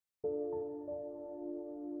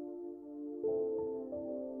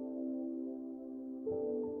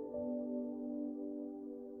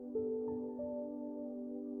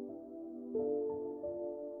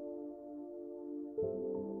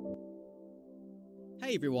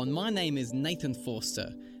Hey everyone, my name is Nathan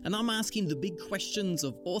Forster, and I'm asking the big questions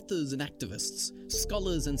of authors and activists,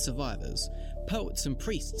 scholars and survivors, poets and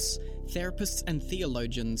priests, therapists and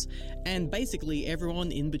theologians, and basically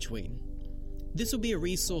everyone in between. This will be a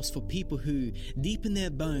resource for people who, deep in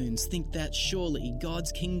their bones, think that surely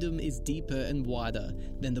God's kingdom is deeper and wider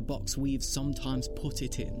than the box we've sometimes put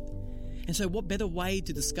it in. And so what better way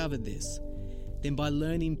to discover this than by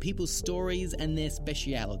learning people's stories and their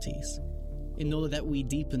specialities, in order that we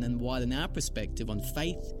deepen and widen our perspective on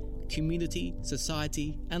faith, community,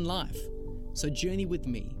 society, and life. So journey with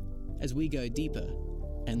me as we go deeper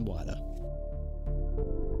and wider.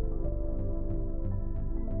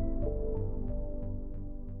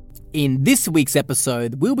 In this week's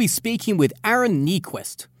episode, we'll be speaking with Aaron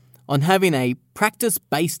Niequist on having a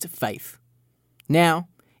practice-based faith. Now,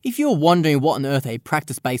 if you're wondering what on earth a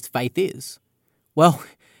practice-based faith is, well,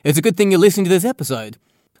 it's a good thing you're listening to this episode.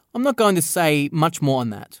 I'm not going to say much more on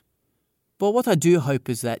that. But what I do hope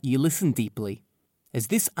is that you listen deeply, as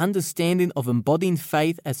this understanding of embodying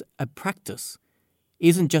faith as a practice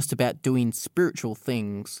isn't just about doing spiritual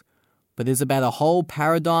things, but is about a whole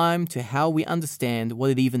paradigm to how we understand what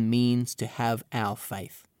it even means to have our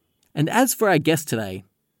faith. And as for our guest today,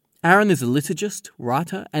 Aaron is a liturgist,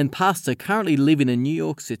 writer, and pastor currently living in New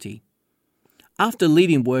York City. After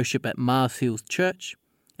leading worship at Mars Hills Church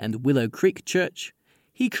and Willow Creek Church,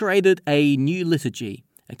 he created a new liturgy,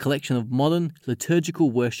 a collection of modern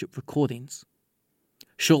liturgical worship recordings.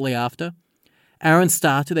 Shortly after, Aaron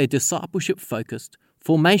started a discipleship-focused,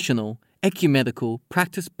 formational, ecumenical,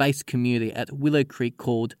 practice-based community at Willow Creek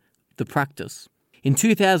called The Practice. In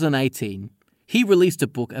 2018, he released a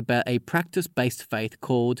book about a practice-based faith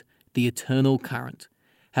called The Eternal Current,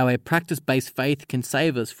 how a practice-based faith can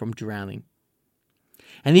save us from drowning.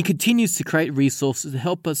 And he continues to create resources to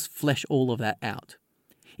help us flesh all of that out,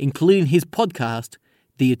 including his podcast,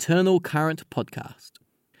 The Eternal Current Podcast.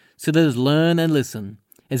 So let us learn and listen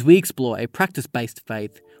as we explore a practice-based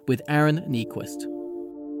faith with Aaron Niequist.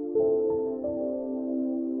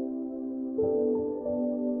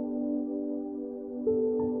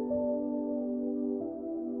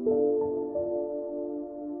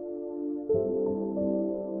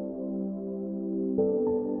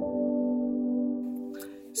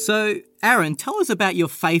 So, Aaron, tell us about your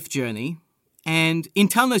faith journey. And in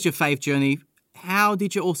telling us your faith journey, how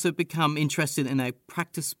did you also become interested in a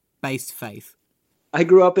practice-based faith? I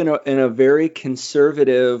grew up in a very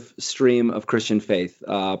conservative stream of Christian faith.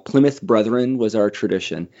 Plymouth Brethren was our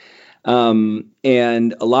tradition.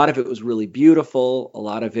 And a lot of it was really beautiful. A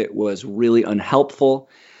lot of it was really unhelpful.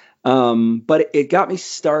 But it got me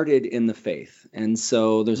started in the faith. And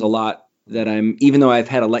so there's a lot that even though I've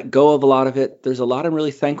had to let go of a lot of it, there's a lot I'm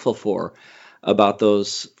really thankful for about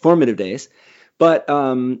those formative days. But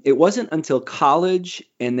it wasn't until college,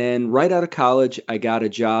 and then right out of college, I got a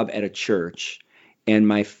job at a church, and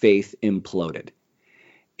my faith imploded.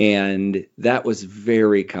 And that was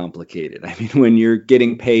very complicated. I mean, when you're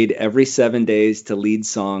getting paid every 7 days to lead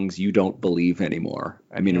songs you don't believe anymore.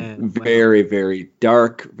 I mean, very, very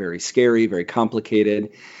dark, very scary, very complicated.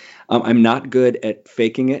 I'm not good at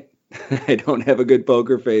faking it. I don't have a good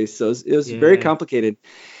poker face, so it was very complicated.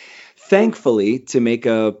 Thankfully, to make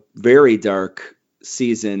a very dark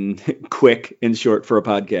season quick and short for a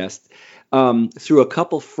podcast, through a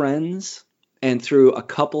couple friends and through a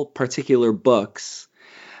couple particular books,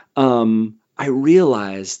 I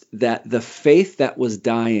realized that the faith that was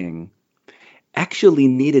dying actually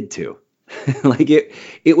needed to. Like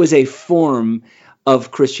it was a form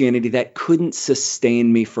of Christianity that couldn't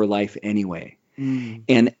sustain me for life anyway.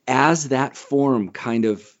 And as that form kind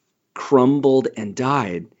of crumbled and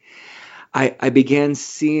died, I began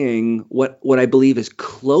seeing what I believe is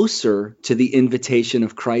closer to the invitation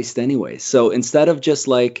of Christ anyway. So instead of just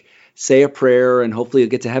like say a prayer and hopefully you'll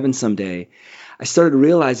get to heaven someday, I started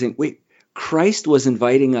realizing, wait, Christ was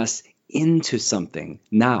inviting us into something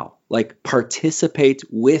now, like participate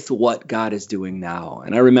with what God is doing now.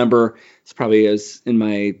 And I remember it's probably as in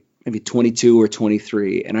my maybe 22 or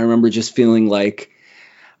 23. And I remember just feeling like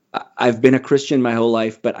I've been a Christian my whole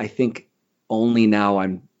life, but I think only now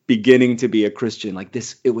I'm beginning to be a Christian. Like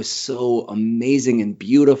this, it was so amazing and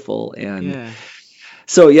beautiful. And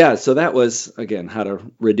so that was, again, how to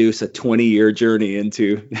reduce a 20-year journey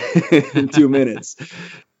into in 2 minutes.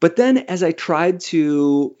 But then as I tried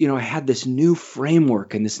to, I had this new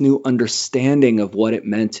framework and this new understanding of what it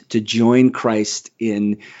meant to join Christ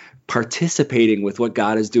in participating with what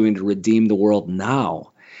God is doing to redeem the world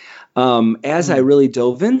now. As I really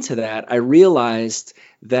dove into that, I realized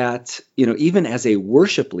that, even as a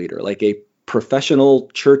worship leader, like a professional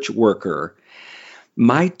church worker,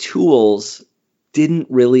 my tools didn't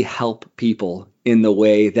really help people in the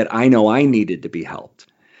way that I know I needed to be helped.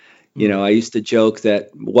 You know, I used to joke that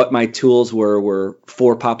what my tools were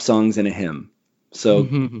 4 pop songs and a hymn.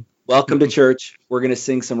 So welcome to church. We're going to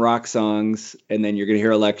sing some rock songs, and then you're going to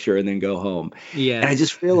hear a lecture and then go home. Yeah. And I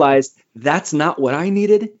just realized that's not what I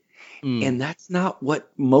needed. And that's not what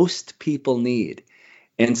most people need.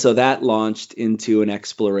 And so that launched into an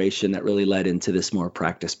exploration that really led into this more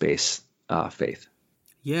practice-based faith.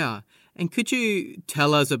 Yeah. And could you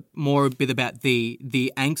tell us a bit about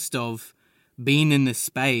the angst of being in this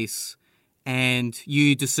space and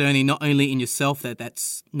you discerning not only in yourself that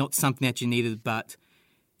that's not something that you needed, but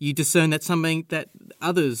you discern that's something that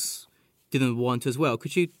others didn't want as well.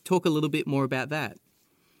 Could you talk a little bit more about that?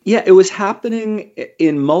 Yeah, it was happening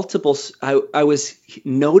in multiple, I was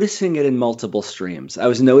noticing it in multiple streams. I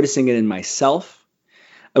was noticing it in myself.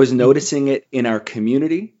 I was noticing it in our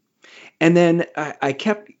community. And then I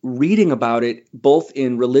kept reading about it both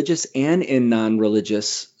in religious and in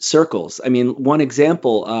non-religious circles. I mean, one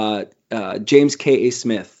example, James K.A.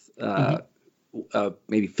 Smith,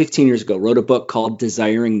 maybe 15 years ago, wrote a book called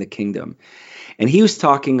Desiring the Kingdom. And he was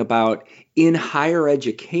talking about in higher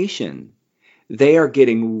education, they are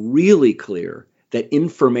getting really clear that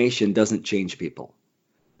information doesn't change people.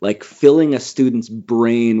 Like filling a student's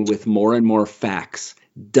brain with more and more facts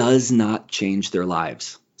does not change their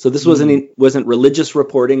lives. So this wasn't religious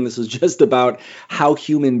reporting. This was just about how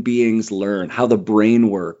human beings learn, how the brain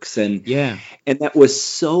works. And that was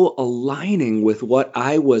so aligning with what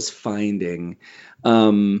I was finding.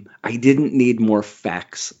 I didn't need more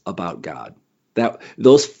facts about God.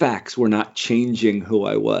 Those facts were not changing who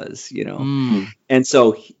I was, you know. And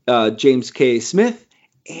so James K. Smith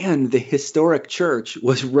and the historic church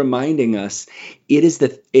was reminding us it's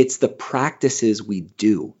the practices we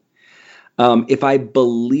do. If I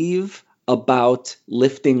believe about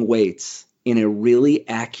lifting weights in a really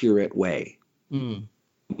accurate way,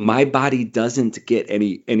 my body doesn't get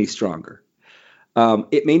any stronger.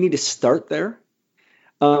 It may need to start there,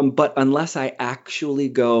 but unless I actually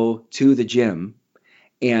go to the gym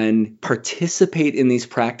and participate in these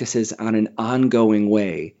practices on an ongoing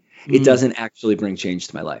way, it doesn't actually bring change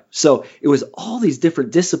to my life. So it was all these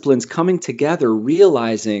different disciplines coming together,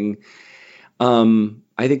 realizing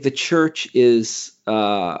I think the church is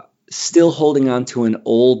still holding on to an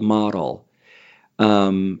old model,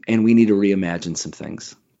 and we need to reimagine some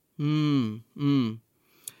things.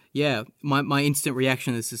 Yeah, my instant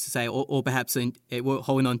reaction is just to say, or perhaps we're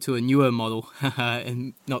holding on to a newer model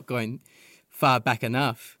and not going far back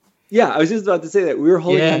enough. Yeah, I was just about to say that. We were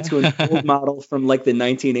holding on to an old model from like the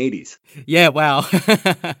 1980s. Yeah, wow.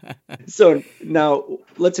 So now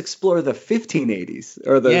let's explore the 1580s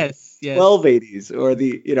or the 1280s or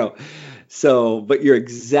the, you know. So, but you're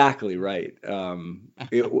exactly right.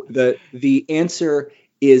 The answer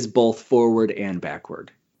is both forward and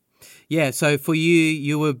backward. Yeah, so for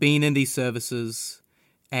you were being in these services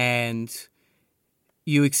and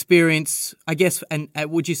you experienced, I guess,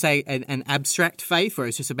 would you say an abstract faith, or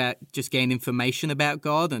it's just about just getting information about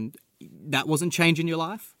God, and that wasn't changing your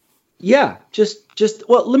life? Yeah,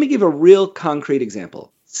 well, let me give a real concrete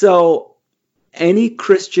example. So any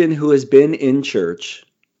Christian who has been in church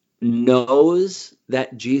knows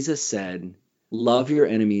that Jesus said, love your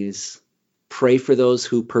enemies, pray for those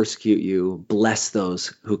who persecute you, bless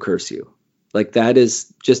those who curse you. Like that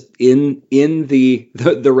is just in the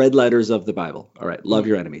red letters of the Bible. All right, love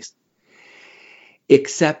your enemies.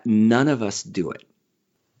 Except none of us do it.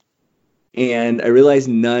 And I realize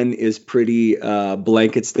none is pretty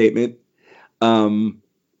blanket statement.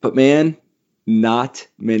 But man, not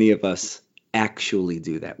many of us actually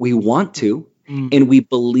do that. We want to, and we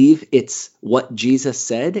believe it's what Jesus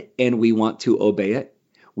said, and we want to obey it.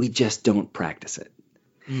 We just don't practice it.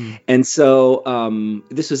 And so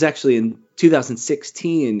this was actually in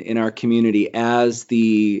 2016 in our community as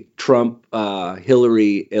the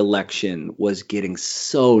Trump-Hillary election was getting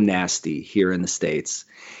so nasty here in the States.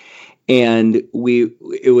 And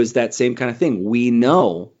it was that same kind of thing. We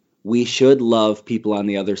know we should love people on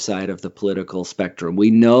the other side of the political spectrum. We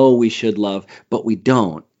know we should love, but we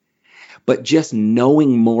don't. But just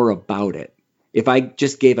knowing more about it, if I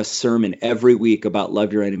just gave a sermon every week about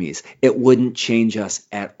love your enemies, it wouldn't change us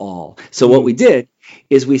at all. So what we did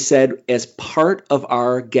is we said, as part of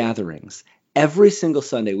our gatherings, every single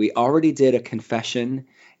Sunday, we already did a confession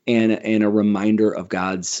and a reminder of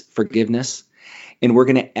God's forgiveness. And we're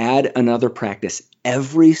going to add another practice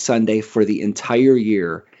every Sunday for the entire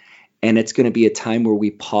year. And it's going to be a time where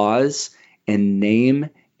we pause and name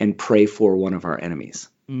and pray for one of our enemies.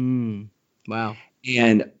 Wow.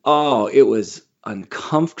 And it was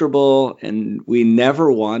uncomfortable, and we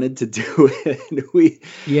never wanted to do it.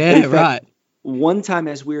 Yeah, in fact, right. one time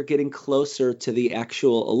as we were getting closer to the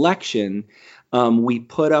actual election, we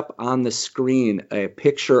put up on the screen a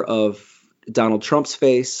picture of Donald Trump's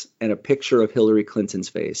face and a picture of Hillary Clinton's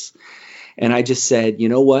face. And I just said, you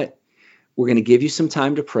know what? We're going to give you some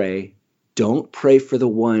time to pray. Don't pray for the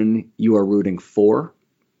one you are rooting for.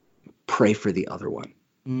 Pray for the other one.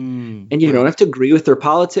 And you don't have to agree with their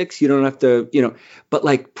politics. You don't have to, but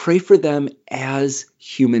like pray for them as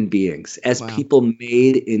human beings, as people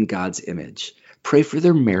made in God's image. Pray for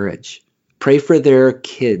their marriage. Pray for their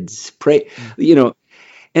kids. Pray, and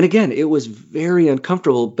again, it was very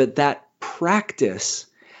uncomfortable, but that practice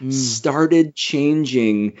started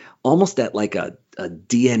changing almost at like a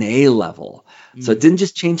DNA level. So it didn't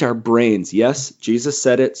just change our brains. Yes, Jesus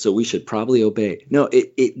said it, so we should probably obey. No,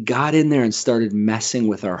 it got in there and started messing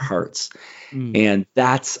with our hearts. And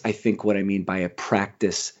that's, I think, what I mean by a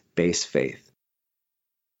practice-based faith.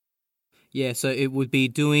 Yeah, so it would be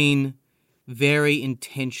doing very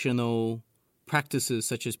intentional practices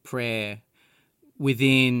such as prayer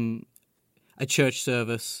within a church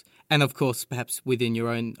service, and of course, perhaps within your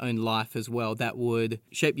own life as well, that would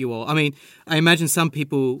shape you all. I mean, I imagine some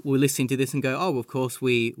people will listen to this and go, oh, of course,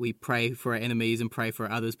 we pray for our enemies and pray for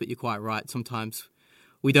others, but you're quite right. Sometimes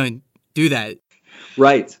we don't do that.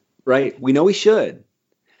 Right. We know we should.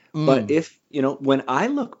 But if, when I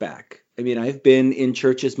look back, I mean, I've been in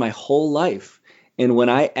churches my whole life. And when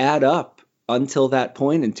I add up until that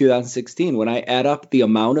point in 2016, when I add up the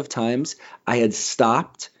amount of times I had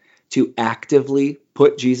stopped to actively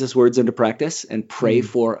put Jesus' words into practice and pray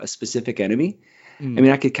for a specific enemy, I mean,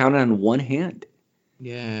 I could count it on one hand.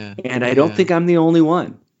 Yeah. And I don't think I'm the only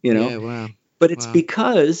one, Yeah, wow. But it's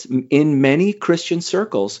because in many Christian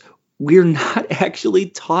circles, we're not actually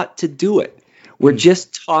taught to do it. We're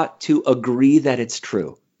just taught to agree that it's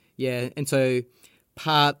true. Yeah, and so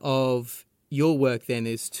part of your work then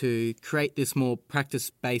is to create this more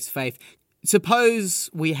practice-based faith. Suppose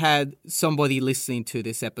we had somebody listening to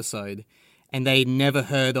this episode and they never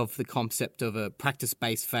heard of the concept of a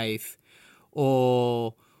practice-based faith,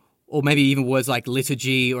 or maybe even words like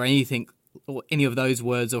liturgy or anything, or any of those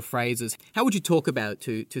words or phrases. How would you talk about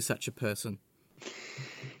it to such a person?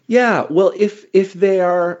 Yeah, well, if they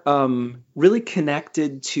are really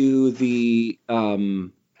connected to the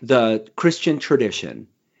Christian tradition,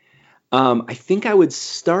 I think I would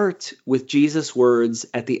start with Jesus' words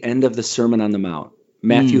at the end of the Sermon on the Mount.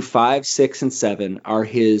 Matthew 5, 6, and 7 are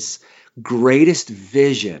his greatest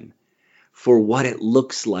vision for what it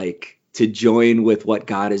looks like to join with what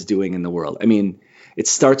God is doing in the world. I mean, it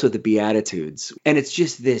starts with the Beatitudes, and it's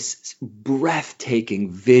just this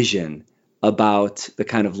breathtaking vision about the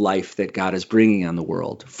kind of life that God is bringing on the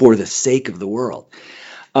world for the sake of the world.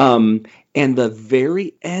 And the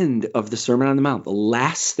very end of the Sermon on the Mount, the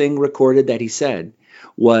last thing recorded that he said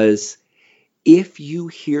was, if you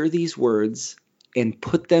hear these words and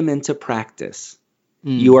put them into practice,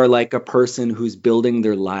 you are like a person who's building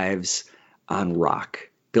their lives on rock,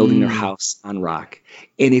 building their house on rock.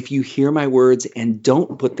 And if you hear my words and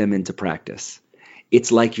don't put them into practice,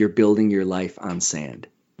 it's like you're building your life on sand.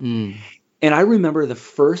 And I remember the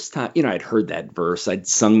first time, I'd heard that verse, I'd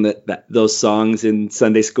sung those songs in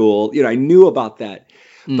Sunday school, I knew about that.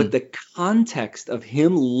 But the context of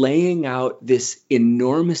him laying out this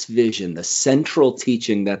enormous vision, the central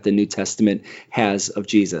teaching that the New Testament has of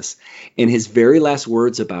Jesus, and his very last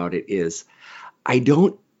words about it is, I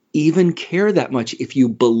don't even care that much if you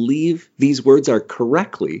believe these words are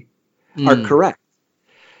correct.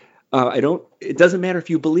 It doesn't matter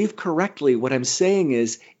if you believe correctly. What I'm saying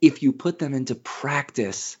is, if you put them into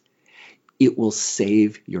practice, it will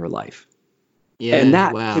save your life. Yeah, and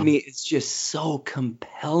that to me is just so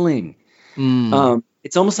compelling.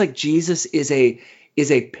 It's almost like Jesus is a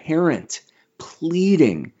parent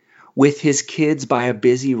pleading with his kids by a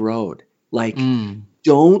busy road. Like,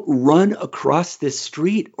 don't run across this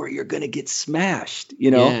street or you're going to get smashed,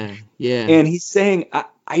 Yeah. And he's saying,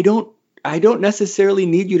 I don't necessarily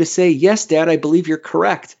need you to say, yes, Dad, I believe you're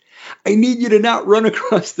correct. I need you to not run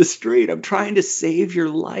across the street. I'm trying to save your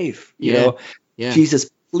life. You know, Jesus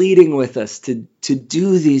pleading with us to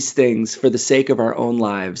do these things for the sake of our own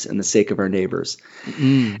lives and the sake of our neighbors.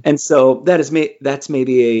 And so that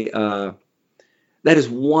is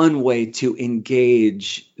one way to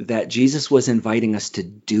engage that Jesus was inviting us to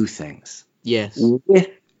do things. Yes.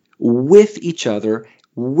 With each other,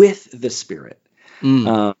 with the Spirit.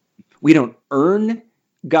 We don't earn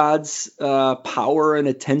God's power and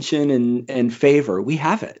attention and favor. We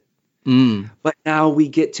have it. But now we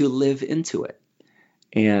get to live into it.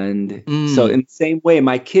 And so in the same way,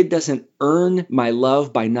 my kid doesn't earn my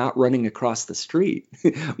love by not running across the street.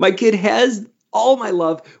 My kid has all my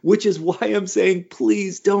love, which is why I'm saying,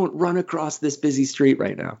 please don't run across this busy street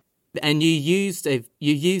right now. And you used a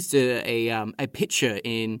picture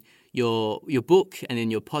in your book and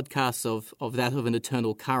in your podcast of that of an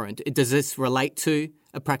eternal current. Does this relate to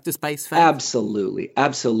a practice-based faith?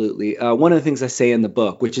 Absolutely. One of the things I say in the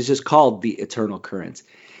book, which is just called the eternal current,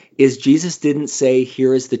 is Jesus didn't say,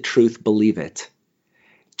 here is the truth, believe it.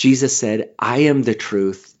 Jesus said, I am the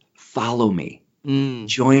truth, follow me,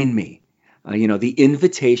 join me. The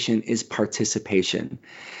invitation is participation.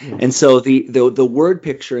 And so the word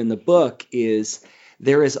picture in the book is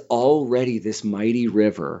there is already this mighty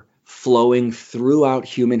river flowing throughout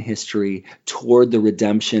human history toward the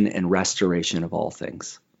redemption and restoration of all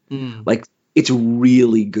things. Like, it's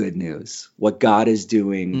really good news what God is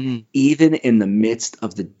doing, even in the midst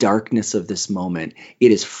of the darkness of this moment.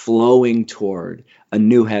 It is flowing toward a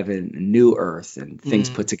new heaven, a new earth, and things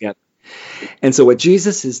put together. And so what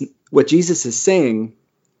Jesus is saying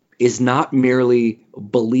is not merely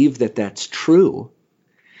believe that that's true.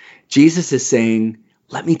 Jesus is saying,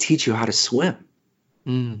 let me teach you how to swim.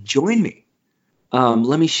 Join me.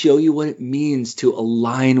 Let me show you what it means to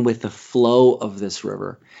align with the flow of this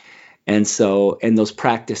river. And those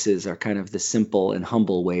practices are kind of the simple and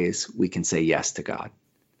humble ways we can say yes to God.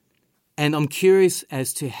 And I'm curious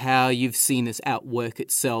as to how you've seen this outwork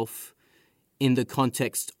itself in the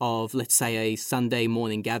context of, let's say, a Sunday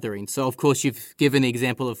morning gathering. So, of course, you've given the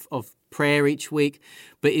example of prayer each week,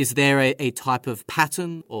 but is there a type of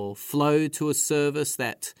pattern or flow to a service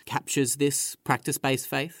that captures this practice-based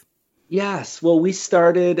faith? Yes. Well, we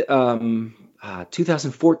started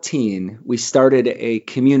 2014, we started a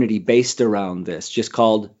community based around this, just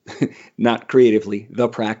called, not creatively, The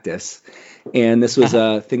Practice. And this was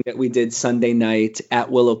a thing that we did Sunday night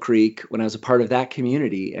at Willow Creek when I was a part of that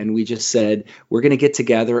community. And we just said, we're going to get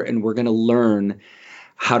together and we're going to learn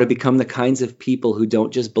how to become the kinds of people who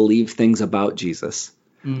don't just believe things about Jesus,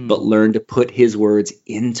 but learn to put his words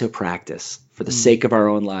into practice for the sake of our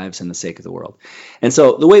own lives and the sake of the world. And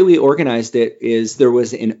so the way we organized it is there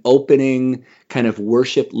was an opening kind of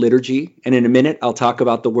worship liturgy. And in a minute, I'll talk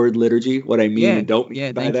about the word liturgy, what I mean and don't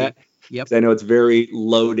mean by that. Yep. I know it's very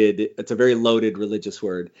loaded. It's a very loaded religious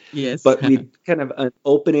word. Yes. But we kind of an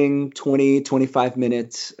opening 20, 25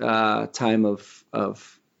 minutes time of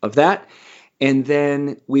that. And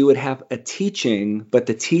then we would have a teaching, but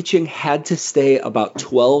the teaching had to stay about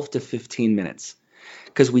 12 to 15 minutes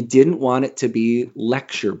because we didn't want it to be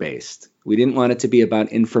lecture-based. We didn't want it to be about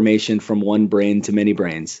information from one brain to many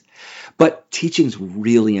brains. But teaching's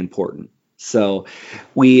really important. So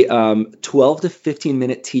we 12 to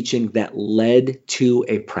 15-minute teaching that led to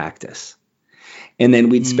a practice. And then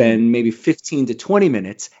we'd spend maybe 15 to 20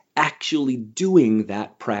 minutes actually doing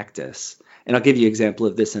that practice. And I'll give you an example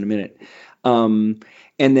of this in a minute. And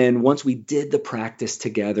then once we did the practice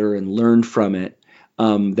together and learned from it,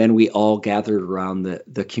 then we all gathered around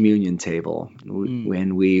the communion table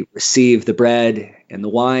when we received the bread and the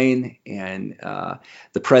wine and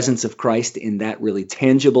the presence of Christ in that really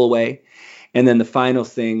tangible way. And then the final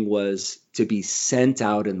thing was to be sent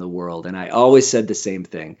out in the world. And I always said the same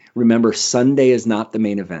thing. Remember, Sunday is not the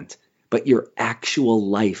main event, but your actual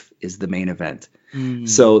life is the main event.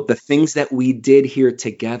 So the things that we did here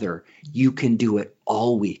together, you can do it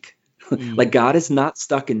all week. Like, God is not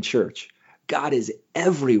stuck in church. God is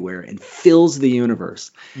everywhere and fills the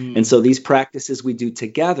universe. And so these practices we do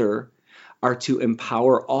together are to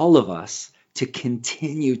empower all of us to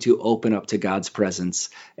continue to open up to God's presence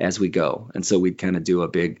as we go. And so we'd kind of do a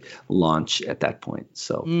big launch at that point.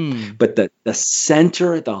 So, but the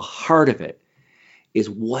center, the heart of it is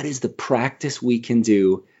what is the practice we can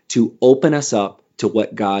do to open us up to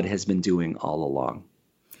what God has been doing all along.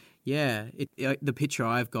 Yeah, the picture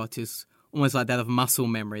I've got is almost like that of muscle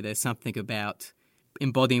memory. There's something about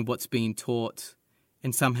embodying what's being taught,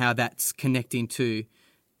 and somehow that's connecting to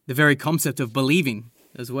the very concept of believing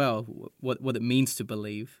as well, what it means to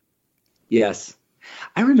believe. Yes.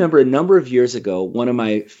 I remember a number of years ago, one of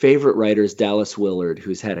my favorite writers, Dallas Willard,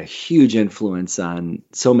 who's had a huge influence on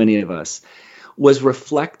so many of us, was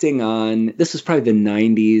reflecting on, this was probably the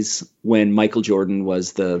 90s when Michael Jordan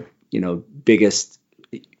was the, biggest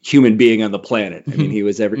human being on the planet. I mean, he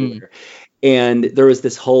was everywhere. And there was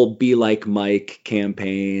this whole Be Like Mike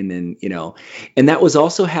campaign and that was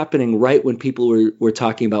also happening right when people were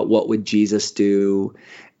talking about what would Jesus do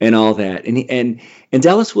and all that. And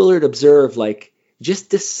Dallas Willard observed, like, just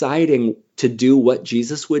deciding to do what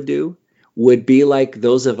Jesus would do would be like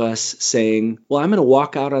those of us saying, well, I'm going to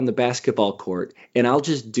walk out on the basketball court and I'll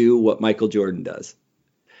just do what Michael Jordan does.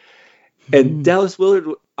 And Dallas Willard's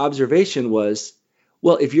observation was,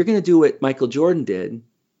 well, if you're going to do what Michael Jordan did,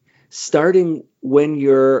 starting when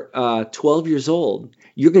you're 12 years old,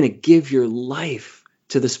 you're going to give your life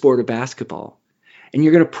to the sport of basketball. And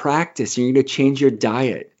you're going to practice, and you're going to change your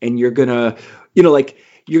diet, and you're going to, you're going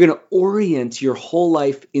to orient your whole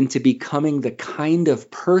life into becoming the kind of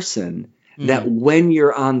person that when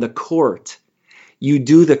you're on the court, you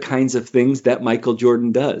do the kinds of things that Michael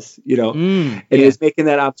Jordan does, and he was making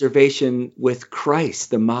that observation with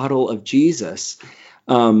Christ, the model of Jesus.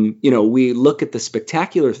 We look at the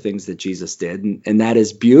spectacular things that Jesus did, and that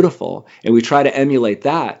is beautiful, and we try to emulate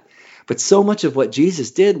that. But so much of what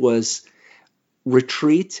Jesus did was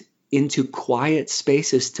retreat into quiet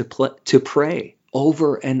spaces to pray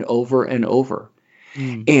over and over and over,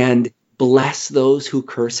 and bless those who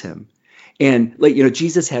curse him. And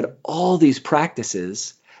Jesus had all these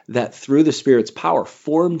practices that through the Spirit's power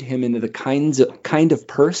formed him into the kind of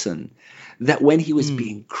person that when he was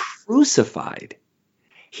being crucified,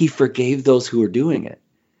 he forgave those who were doing it.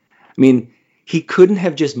 I mean, he couldn't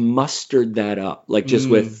have just mustered that up, just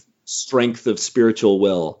with strength of spiritual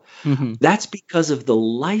will. That's because of the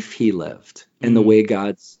life he lived and the way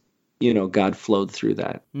God flowed through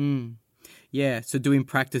that. Yeah, so doing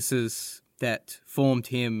practices that formed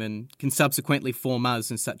him and can subsequently form us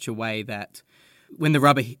in such a way that when the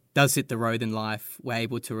rubber does hit the road in life, we're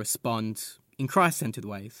able to respond in Christ-centered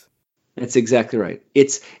ways. That's exactly right.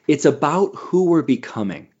 It's about who we're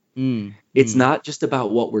becoming. It's not just about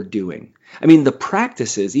what we're doing. I mean, the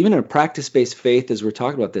practices, even in a practice-based faith, as we're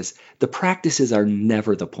talking about this, the practices are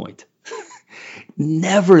never the point.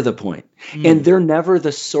 Never the point. And they're never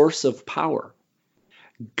the source of power.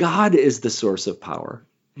 God is the source of power.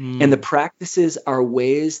 And the practices are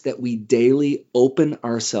ways that we daily open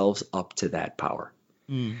ourselves up to that power.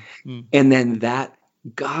 And then that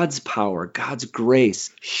God's power, God's grace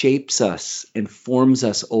shapes us and forms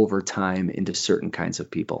us over time into certain kinds of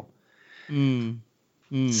people.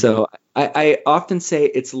 So I often say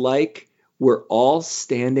it's like we're all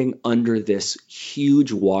standing under this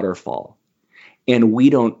huge waterfall, and we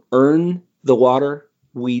don't earn the water,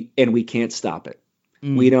 we can't stop it.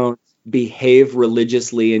 We don't behave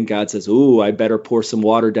religiously and God says, "Ooh, I better pour some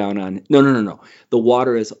water down on it." No. The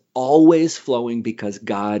water is always flowing because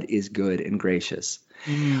God is good and gracious.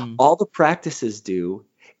 All the practices do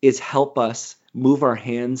is help us move our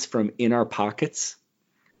hands from in our pockets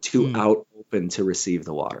to out open to receive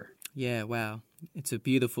the water. Yeah, wow. It's a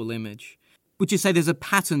beautiful image. Would you say there's a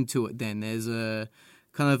pattern to it then? There's a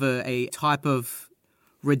kind of a type of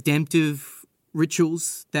redemptive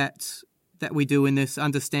rituals that we do in this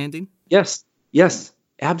understanding? Yes,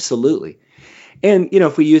 absolutely. And,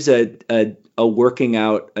 if we use a working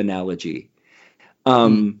out analogy,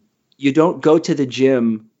 you don't go to the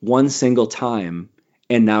gym one single time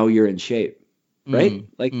and now you're in shape, right?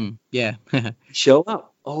 Yeah. Show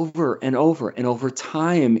up over and over, and over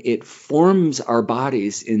time it forms our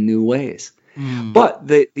bodies in new ways. But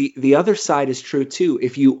the other side is true too.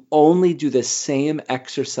 If you only do the same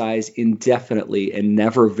exercise indefinitely and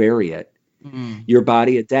never vary it, your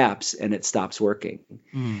body adapts and it stops working.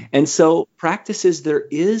 And so practices, there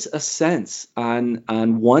is a sense on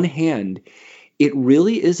one hand, it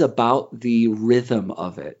really is about the rhythm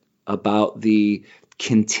of it, about the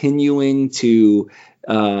continuing to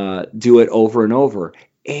do it over and over,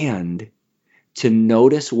 and to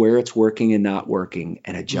notice where it's working and not working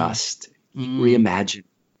and adjust, reimagine,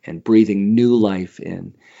 and breathing new life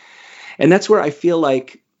in. And that's where I feel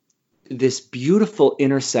like this beautiful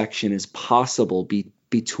intersection is possible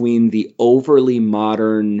between the overly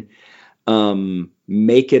modern,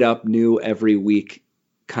 make it up new every week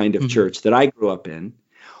kind of church that I grew up in,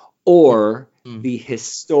 or the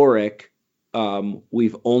historic,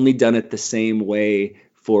 we've only done it the same way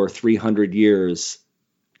for 300 years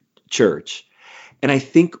church. And I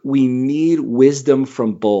think we need wisdom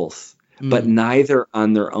from both, but neither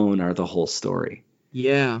on their own are the whole story.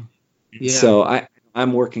 Yeah. So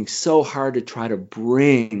I'm working so hard to try to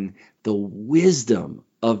bring the wisdom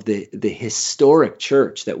of the historic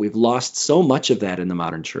church, that we've lost so much of that in the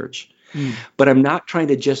modern church. But I'm not trying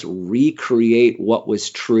to just recreate what was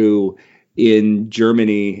true in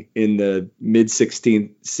Germany in the mid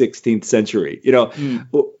 16th century.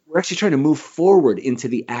 We're actually trying to move forward into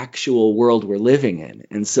the actual world we're living in.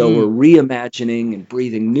 And so we're reimagining and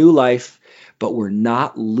breathing new life, but we're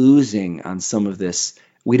not losing on some of this.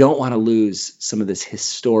 We don't want to lose some of this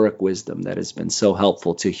historic wisdom that has been so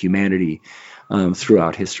helpful to humanity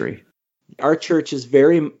throughout history. Our church is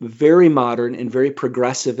very, very modern and very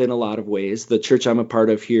progressive in a lot of ways. The church I'm a part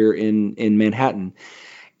of here in Manhattan.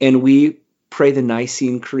 And we pray the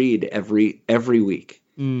Nicene Creed every week.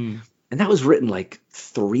 and that was written like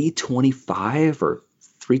 325 or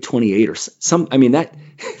 328 or some. I mean,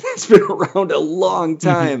 that's been around a long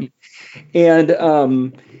time,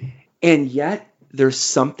 and yet there's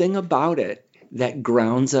something about it that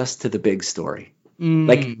grounds us to the big story.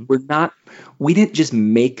 Like we didn't just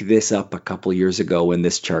make this up a couple years ago when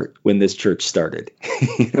this church started.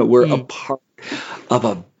 We're a part of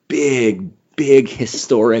a big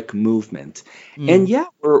historic movement, and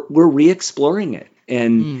we're re-exploring it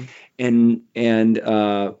and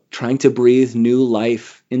trying to breathe new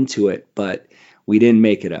life into it, but we didn't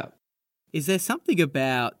make it up. Is there something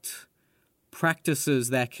about practices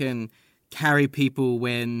that can carry people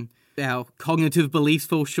when our cognitive beliefs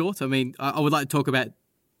fall short? I mean, I would like to talk about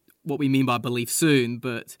what we mean by belief soon,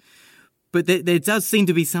 but there does seem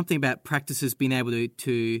to be something about practices being able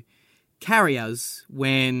to carry us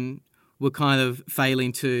when we're kind of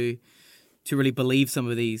failing to really believe some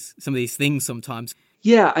of these things sometimes.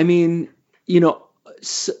 Yeah, I mean,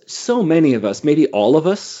 so many of us, maybe all of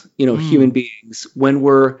us, human beings, when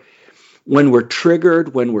we're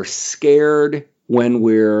triggered, when we're scared, when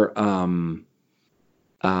we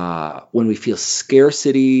feel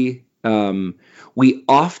scarcity, we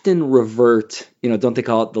often revert, don't they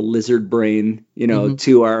call it the lizard brain,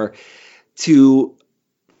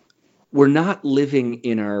 we're not living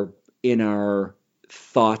in our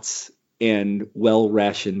thoughts and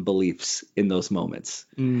well-rationed beliefs in those moments.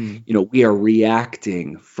 We are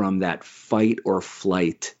reacting from that fight or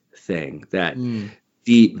flight thing, that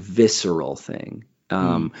deep visceral thing.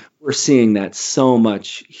 We're seeing that so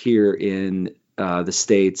much here in the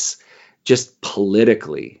States, just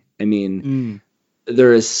politically. I mean,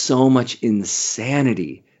 there is so much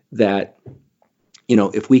insanity that,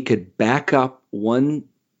 if we could back up one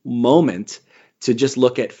moment to just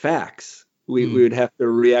look at facts, we would have to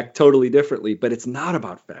react totally differently. But it's not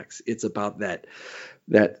about facts. It's about that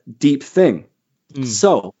deep thing.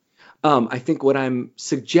 So I think what I'm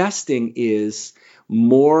suggesting is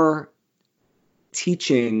more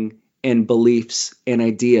teaching and beliefs and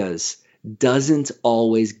ideas doesn't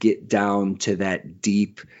always get down to that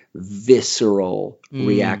deep, visceral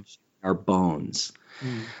reaction in our bones.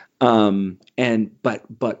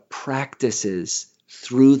 But practices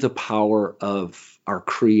through the power of our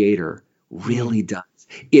Creator really does.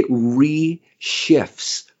 It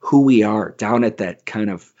reshifts who we are down at that kind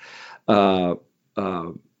of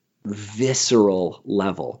visceral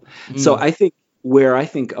level. So I think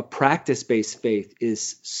a practice-based faith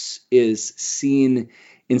is seen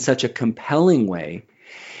in such a compelling way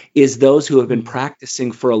is those who have been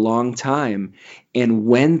practicing for a long time, and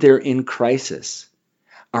when they're in crisis,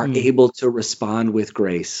 are able to respond with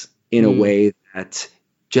grace in a way that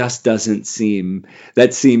just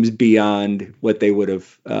seems beyond what they would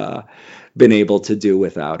have been able to do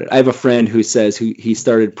without it. I have a friend who says he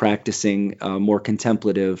started practicing a more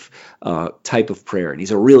contemplative type of prayer, and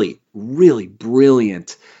he's a really, really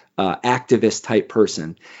brilliant activist type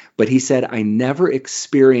person. But he said, I never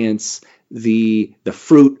experience the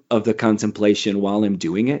fruit of the contemplation while I'm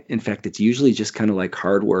doing it. In fact, it's usually just kind of like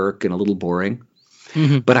hard work and a little boring.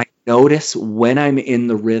 But I notice when I'm in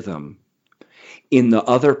the rhythm, in the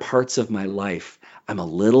other parts of my life, I'm a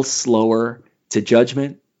little slower to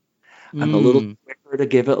judgment. I'm a little quicker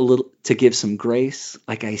to give some grace.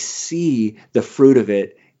 Like I see the fruit of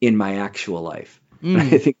it in my actual life. And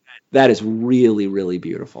I think that is really, really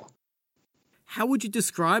beautiful. How would you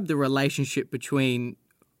describe the relationship between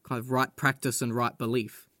kind of right practice and right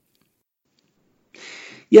belief?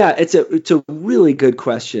 Yeah, it's a really good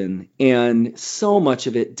question, and so much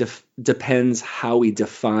of it depends how we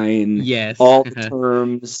define all the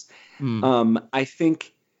terms. I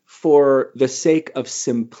think for the sake of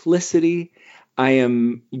simplicity, I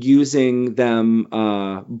am using them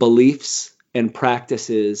beliefs and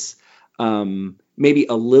practices maybe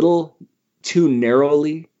a little too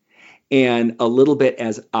narrowly and a little bit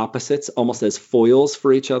as opposites, almost as foils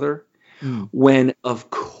for each other. When,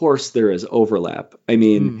 of course, there is overlap. I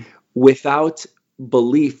mean, without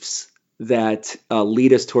beliefs that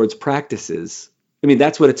lead us towards practices, I mean,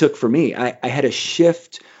 that's what it took for me. I had to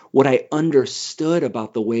shift what I understood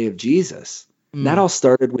about the way of Jesus. That all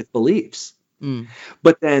started with beliefs.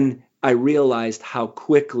 But then I realized how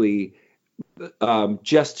quickly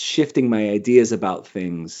just shifting my ideas about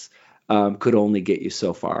things could only get you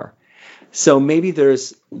so far. So maybe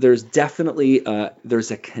there's definitely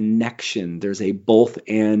there's a connection. There's a both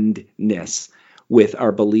and-ness with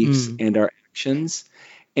our beliefs and our actions.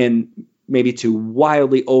 And maybe to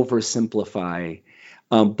wildly oversimplify,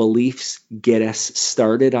 beliefs get us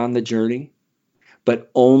started on the journey, but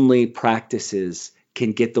only practices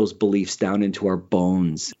can get those beliefs down into our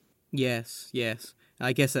bones. Yes.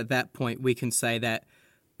 I guess at that point we can say that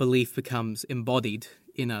belief becomes embodied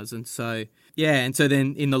in us. And so, and so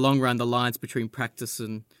then in the long run, the lines between practice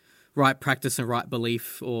and right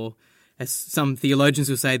belief, or as some theologians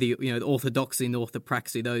will say, the orthodoxy and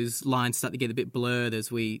orthopraxy, those lines start to get a bit blurred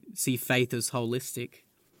as we see faith as holistic.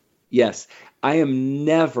 Yes, I am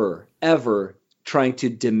never, ever trying to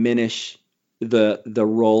diminish the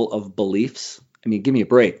role of beliefs. I mean, give me a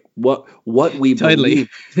break. What we believe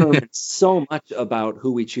determines so much about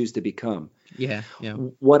who we choose to become. Yeah.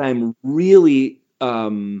 What I'm really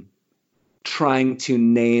trying to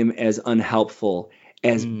name as unhelpful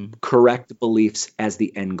as correct beliefs as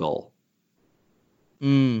the end goal.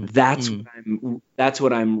 That's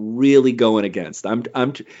what I'm really going against. I'm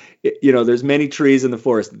there's many trees in the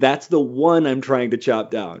forest. That's the one I'm trying to chop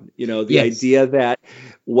down. The idea that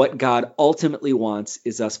what God ultimately wants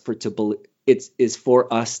is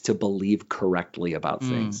for us to believe correctly about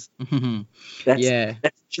things.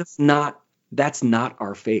 That's not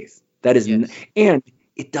our faith. That is, and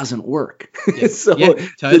it doesn't work. So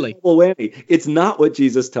totally. Double whammy. It's not what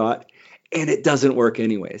Jesus taught, and it doesn't work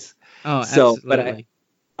anyways. Oh, so, absolutely.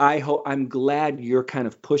 But I'm glad you're kind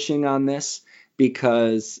of pushing on this,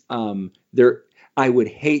 because I would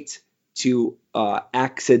hate to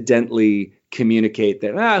accidentally communicate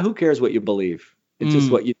that who cares what you believe? It's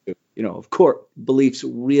just what you do. Of course, beliefs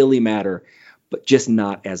really matter, but just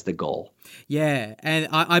not as the goal. Yeah, and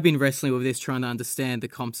I've been wrestling with this, trying to understand the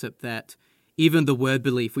concept that even the word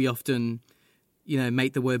belief, we often,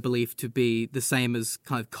 make the word belief to be the same as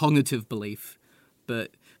kind of cognitive belief,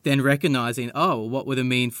 but then recognizing, what would it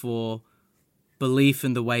mean for belief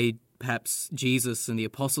in the way perhaps Jesus and the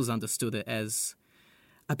apostles understood it, as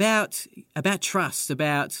about trust,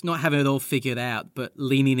 about not having it all figured out, but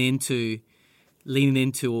leaning into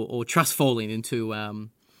or trust falling into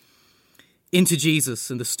Jesus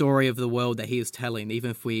and the story of the world that he is telling, even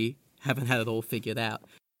if we haven't had it all figured out.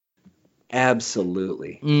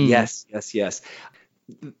 Absolutely. Yes.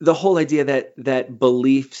 The whole idea that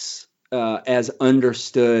beliefs as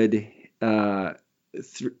understood to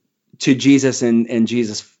Jesus and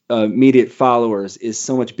Jesus' immediate followers is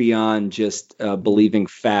so much beyond just believing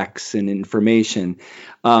facts and information.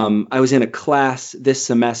 I was in a class this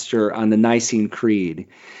semester on the Nicene Creed,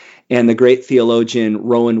 and the great theologian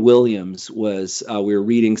Rowan Williams we were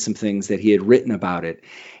reading some things that he had written about it.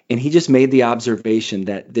 And he just made the observation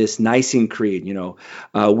that this Nicene Creed,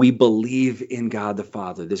 we believe in God the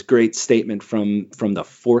Father, this great statement from the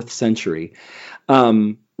 4th century.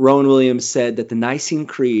 Rowan Williams said that the Nicene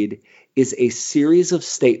Creed is a series of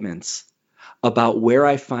statements about where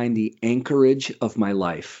I find the anchorage of my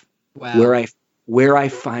life, where I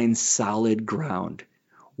find solid ground,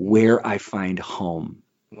 where I find home.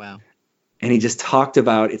 Wow. And he just talked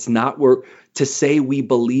about, it's not where to say we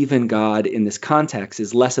believe in God in this context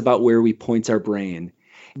is less about where we point our brain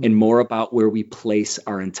and more about where we place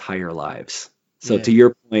our entire lives. So to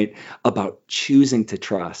your point about choosing to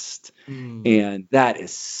trust, and that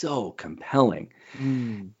is so compelling.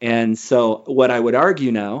 And so what I would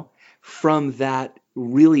argue now, from that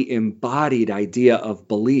really embodied idea of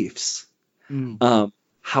beliefs, how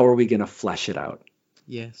are we going to flesh it out?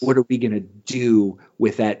 Yes. What are we going to do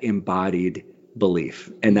with that embodied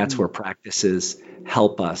belief? And that's where practices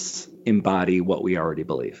help us embody what we already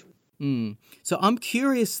believe. So I'm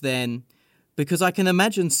curious then, because I can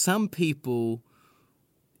imagine some people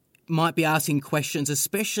might be asking questions,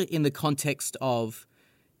 especially in the context of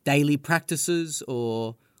daily practices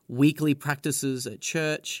or weekly practices at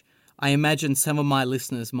church. I imagine some of my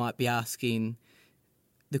listeners might be asking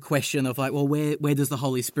the question of where does the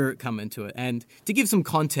Holy Spirit come into it? And to give some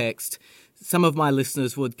context, some of my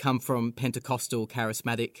listeners would come from Pentecostal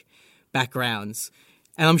charismatic backgrounds.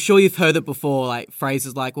 And I'm sure you've heard it before, like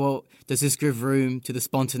phrases like, well, does this give room to the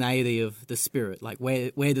spontaneity of the Spirit? Like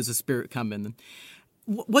where does the Spirit come in?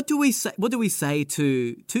 What do we say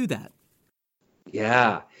to that?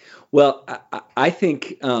 Yeah. Well, I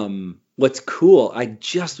think what's cool, I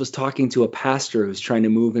just was talking to a pastor who's trying to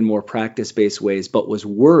move in more practice-based ways, but was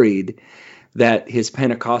worried that his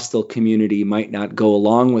Pentecostal community might not go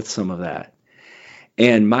along with some of that.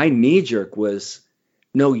 And my knee-jerk was,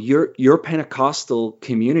 no, your Pentecostal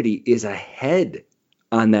community is ahead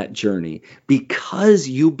on that journey because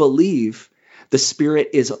you believe the Spirit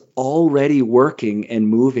is already working and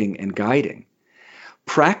moving and guiding.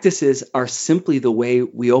 Practices are simply the way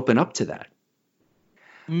we open up to that.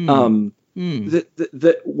 When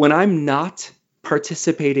I'm not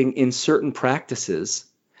participating in certain practices,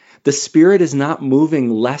 the Spirit is not moving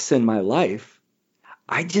less in my life.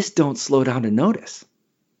 I just don't slow down to notice.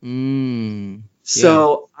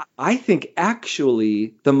 So I think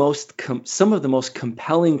actually some of the most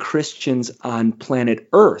compelling Christians on planet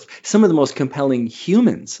Earth, some of the most compelling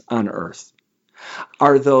humans on Earth,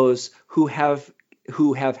 are those who have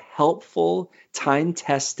helpful,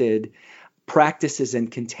 time-tested practices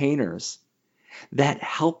and containers that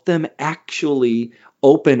help them actually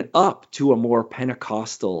open up to a more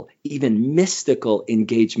Pentecostal, even mystical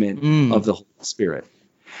engagement of the Holy Spirit.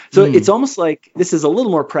 So it's almost like, this is a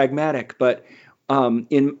little more pragmatic, but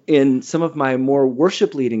in some of my more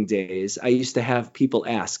worship leading days, I used to have people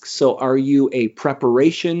ask, so are you a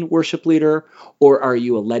preparation worship leader, or are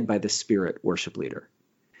you a led by the Spirit worship leader?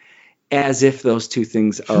 As if those two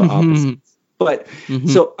things are opposites. But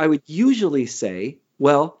so I would usually say,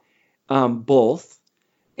 well, both.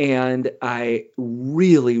 And I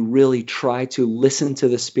really, really try to listen to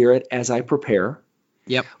the Spirit as I prepare.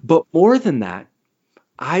 Yep. But more than that,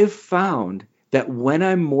 I've found that when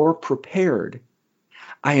I'm more prepared,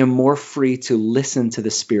 I am more free to listen to the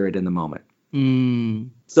Spirit in the moment.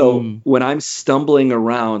 So when I'm stumbling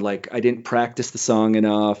around, like I didn't practice the song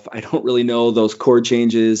enough, I don't really know those chord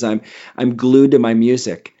changes, I'm glued to my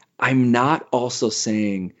music, I'm not also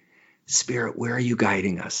saying, Spirit, where are you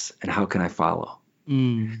guiding us and how can I follow?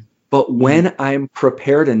 But when I'm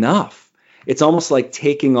prepared enough, it's almost like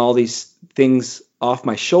taking all these things off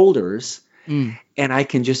my shoulders and I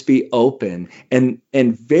can just be open. And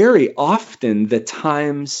very often the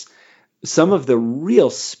times, some of the real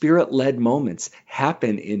Spirit-led moments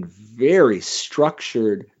happen in very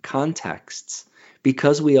structured contexts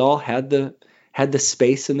because we all had the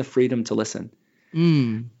space and the freedom to listen.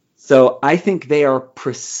 So I think they are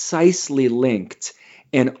precisely linked,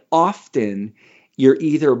 and often you're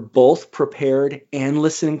either both prepared and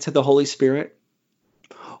listening to the Holy Spirit,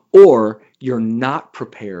 or you're not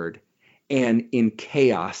prepared and in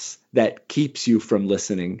chaos that keeps you from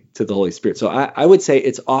listening to the Holy Spirit. So I would say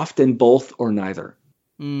it's often both or neither.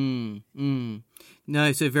 No,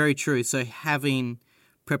 so very true. So having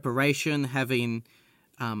preparation, having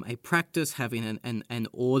a practice, having an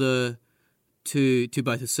order to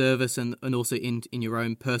both a service and also in your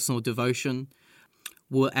own personal devotion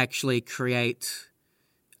will actually create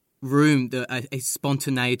room, a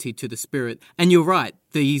spontaneity to the Spirit. And you're right,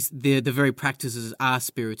 the very practices are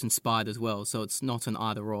Spirit inspired as well. So it's not an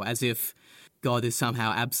either or, as if God is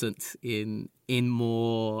somehow absent in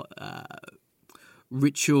more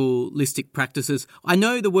ritualistic practices. I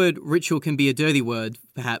know the word ritual can be a dirty word,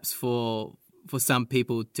 perhaps for some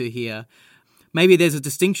people to hear. Maybe there's a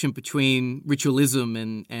distinction between ritualism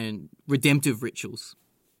and redemptive rituals.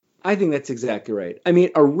 I think that's exactly right. I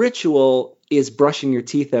mean, a ritual is brushing your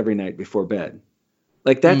teeth every night before bed.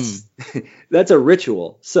 Like that's a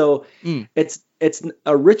ritual. So it's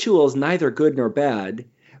a ritual is neither good nor bad,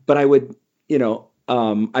 but I would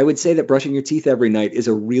say that brushing your teeth every night is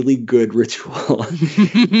a really good ritual.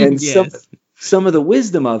 And yes. Some of the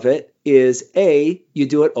wisdom of it is, A, you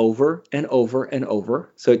do it over and over and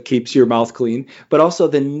over, so it keeps your mouth clean. But also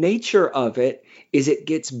the nature of it is it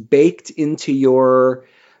gets baked into your,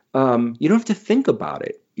 you don't have to think about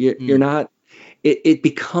it. You're not, it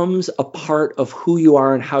becomes a part of who you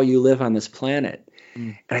are and how you live on this planet.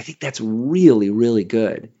 And I think that's really, really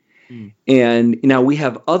good. And now we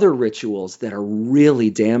have other rituals that are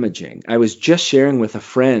really damaging. I was just sharing with a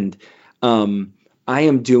friend, I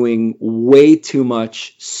am doing way too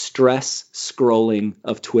much stress scrolling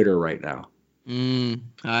of Twitter right now.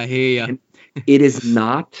 I hear you. It is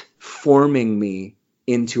not forming me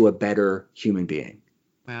into a better human being.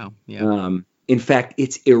 Wow. Yeah. In fact,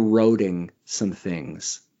 it's eroding some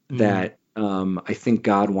things that I think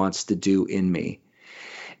God wants to do in me.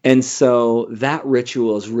 And so that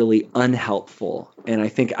ritual is really unhelpful. And I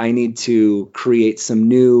think I need to create some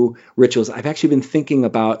new rituals. I've actually been thinking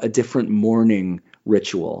about a different morning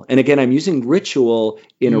ritual. And again, I'm using ritual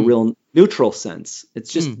in a real neutral sense.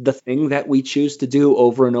 It's just the thing that we choose to do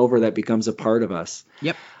over and over that becomes a part of us.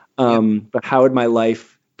 Yep. But how would my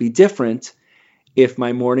life be different if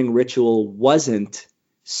my morning ritual wasn't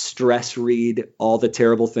stress read all the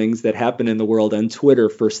terrible things that happen in the world on Twitter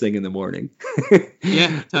first thing in the morning?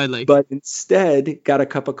 Yeah, totally. But instead got a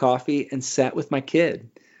cup of coffee and sat with my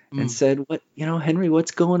kid and said, Henry,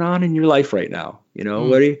 what's going on in your life right now?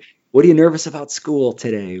 What are you nervous about school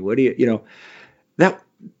today?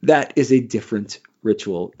 That is a different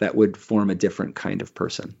ritual that would form a different kind of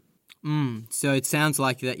person. So it sounds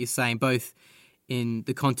like that you're saying both in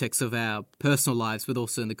the context of our personal lives, but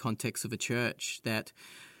also in the context of a church that,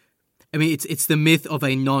 I mean, it's the myth of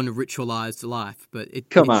a non-ritualized life, but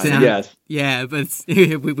yes. Yeah, but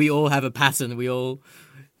we all have a pattern. We all,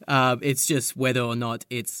 it's just whether or not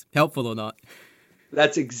it's helpful or not.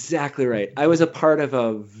 That's exactly right. I was a part of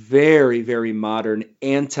a very, very modern,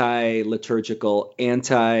 anti-liturgical,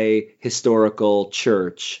 anti-historical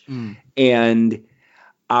church. And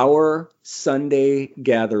our Sunday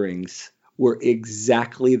gatherings were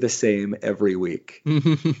exactly the same every week.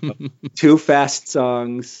 2 fast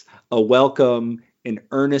songs, a welcome, an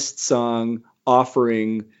earnest song,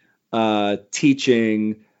 offering,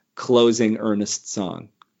 teaching, closing earnest song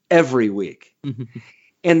every week.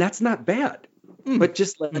 And that's not bad. But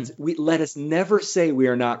just let us never say we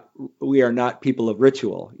are not people of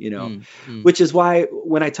ritual, which is why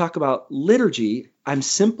when I talk about liturgy, I'm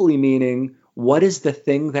simply meaning what is the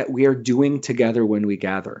thing that we are doing together when we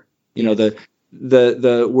gather.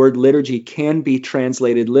 The word liturgy can be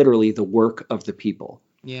translated literally the work of the people.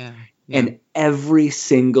 Yeah. And every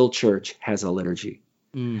single church has a liturgy.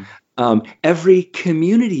 Every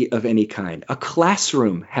community of any kind, a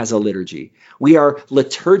classroom has a liturgy. We are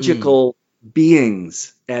liturgical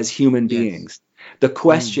beings as human beings. The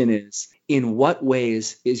question is, in what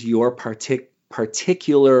ways is your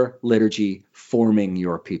particular liturgy forming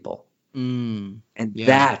your people? And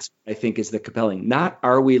that's, I think, is the compelling. Not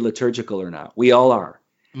are we liturgical or not? We all are.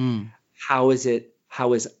 How is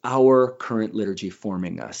our current liturgy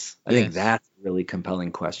forming us? I think that's a really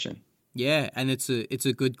compelling question. Yeah, and it's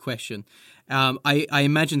a good question. I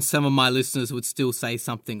imagine some of my listeners would still say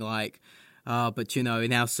something like, but in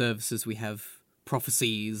our services we have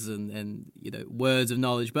prophecies and words of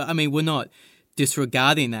knowledge. But I mean, we're not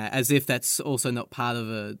disregarding that, as if that's also not part of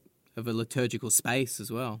a liturgical space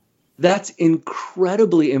as well. That's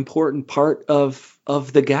incredibly important part of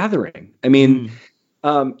the gathering. I mean,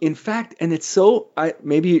 in fact, and it's so,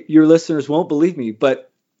 maybe your listeners won't believe me,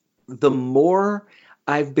 but the more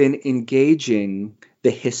I've been engaging the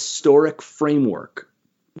historic framework,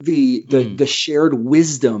 the shared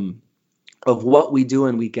wisdom of what we do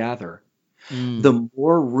and we gather, the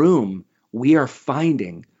more room we are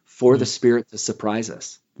finding for the Spirit to surprise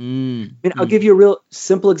us. I'll give you a real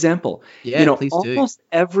simple example. Almost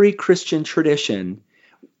every Christian tradition,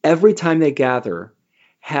 every time they gather,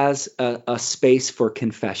 has a space for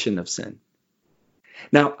confession of sin.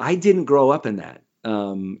 Now, I didn't grow up in that.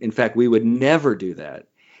 In fact, we would never do that.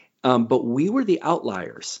 But we were the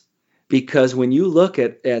outliers, because when you look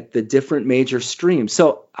at the different major streams,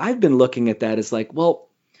 so I've been looking at that as like, well,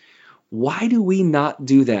 why do we not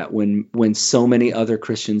do that when so many other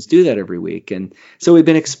Christians do that every week? And so we've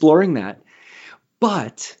been exploring that.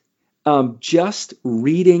 But just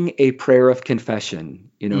reading a prayer of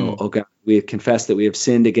confession, oh God, we have confessed that we have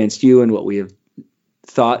sinned against you and what we have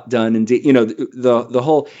thought, done, and the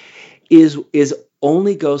whole is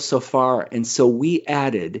only goes so far. And so we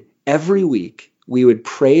added every week, we would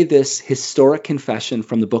pray this historic confession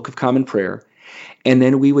from the Book of Common Prayer, and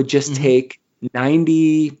then we would just take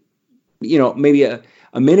 90, maybe a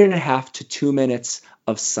minute and a half to 2 minutes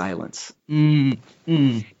of silence.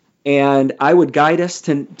 And I would guide us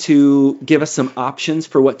to give us some options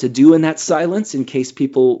for what to do in that silence in case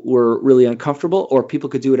people were really uncomfortable, or people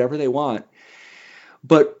could do whatever they want.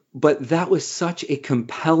 But that was such a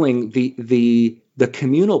compelling, the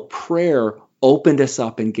communal prayer opened us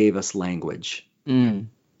up and gave us language.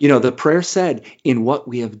 The prayer said, in what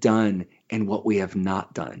we have done and what we have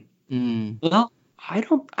not done. Well,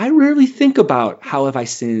 I rarely think about how have I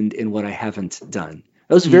sinned and what I haven't done.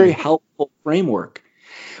 That was a very helpful framework.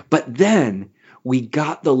 But then we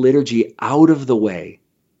got the liturgy out of the way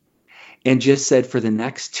and just said, for the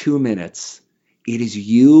next 2 minutes, it is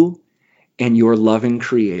you and your loving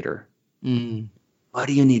Creator. What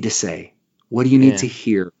do you need to say? What do you need to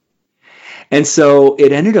hear? And so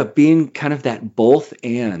it ended up being kind of that both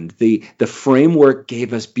and. The framework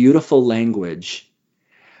gave us beautiful language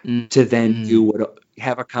to then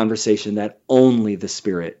have a conversation that only the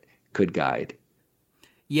Spirit could guide.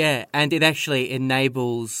 Yeah, and it actually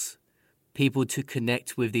enables people to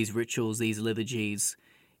connect with these rituals, these liturgies,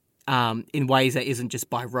 in ways that isn't just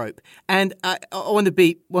by rope. And I want to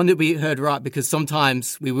be heard right, because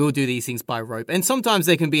sometimes we will do these things by rope, and sometimes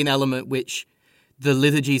there can be an element which the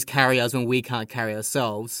liturgies carry us when we can't carry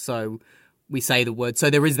ourselves. So we say the word. So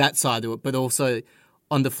there is that side to it, but also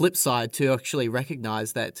on the flip side to actually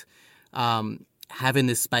recognize that having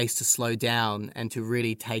this space to slow down and to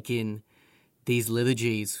really take in these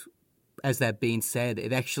liturgies as they're being said,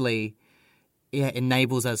 it actually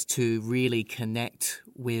enables us to really connect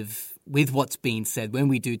with what's being said when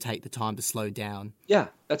we do take the time to slow down. Yeah,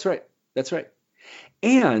 that's right. That's right.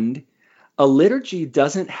 And a liturgy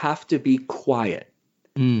doesn't have to be quiet.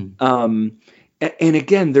 And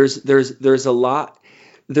again, there's a lot.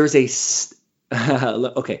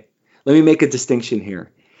 Okay, let me make a distinction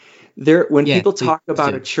here. When Yeah, people please talk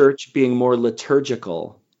about do. a church being more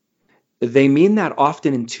liturgical, they mean that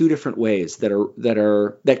often in two different ways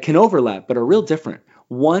that can overlap but are real different.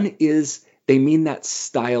 One is they mean that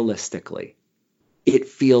stylistically. It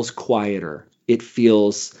feels quieter. It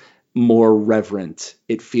feels more reverent.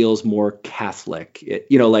 It feels more Catholic.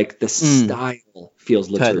 Like the style feels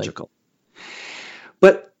Totally. liturgical.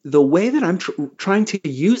 But the way that I'm trying to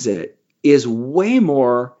use it is way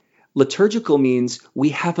more liturgical. Means we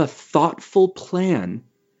have a thoughtful plan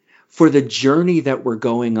for the journey that we're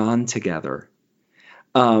going on together,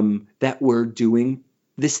 that we're doing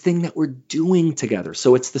this thing that we're doing together.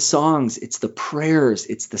 So it's the songs, it's the prayers,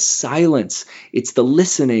 it's the silence, it's the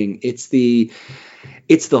listening, it's the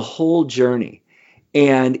whole journey.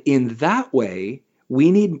 And in that way,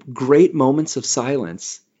 we need great moments of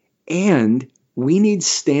silence, and we need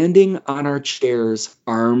standing on our chairs,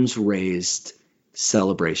 arms raised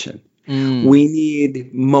celebration. We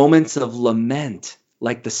need moments of lament,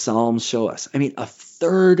 like the Psalms show us. I mean, a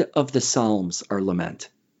third of the Psalms are lament,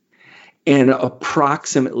 and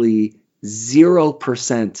approximately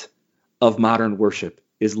 0% of modern worship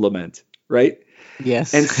is lament, right?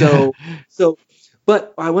 Yes. And so,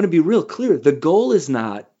 but I want to be real clear. The goal is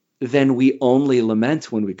not then we only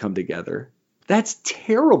lament when we come together. That's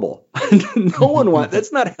terrible. No one wants,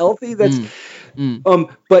 that's not healthy. That's,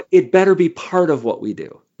 but it better be part of what we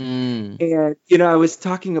do. And, I was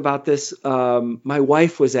talking about this. My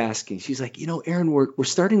wife was asking, she's like, Aaron, we're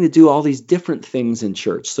starting to do all these different things in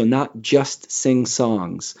church. So not just sing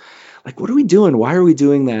songs. Like, what are we doing? Why are we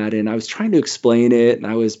doing that? And I was trying to explain it, and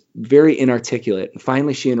I was very inarticulate. And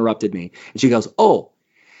finally she interrupted me, and she goes, oh,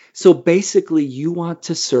 so basically you want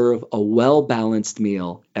to serve a well-balanced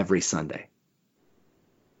meal every Sunday.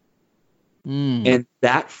 And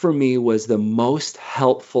that for me was the most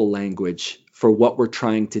helpful language for what we're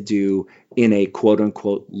trying to do in a quote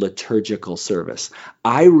unquote liturgical service.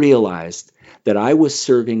 I realized that I was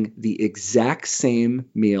serving the exact same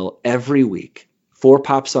meal every week, 4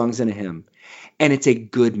 pop songs and a hymn, and it's a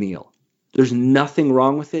good meal. There's nothing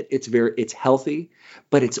wrong with it. It's healthy,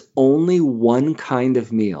 but it's only one kind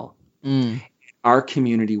of meal. Our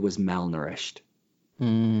community was malnourished.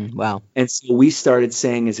 Wow. And so we started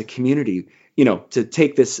saying as a community, to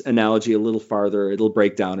take this analogy a little farther, it'll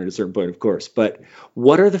break down at a certain point, of course, but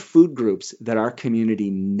what are the food groups that our community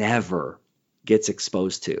never gets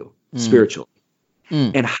exposed to spiritually?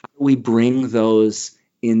 And how do we bring those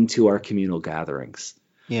into our communal gatherings?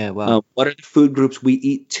 Yeah, wow. What are the food groups we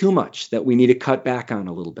eat too much that we need to cut back on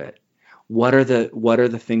a little bit? What are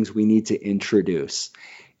the things we need to introduce?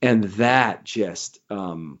 And that just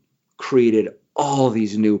created all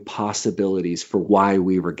these new possibilities for why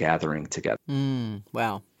we were gathering together.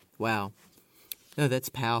 Wow. No, that's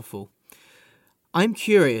powerful. I'm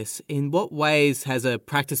curious, in what ways has a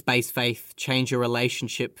practice-based faith changed your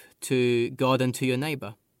relationship to God and to your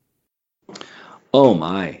neighbor? Oh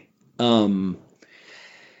my. My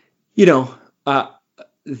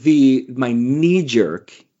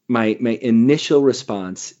knee-jerk, my initial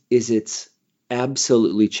response is it's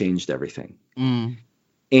absolutely changed everything.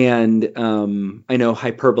 And I know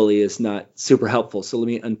hyperbole is not super helpful, so let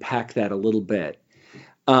me unpack that a little bit.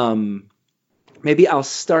 Maybe I'll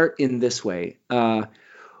start in this way.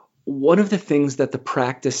 One of the things that the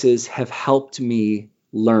practices have helped me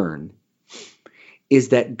learn is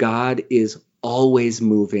that God is always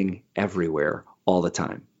moving everywhere all the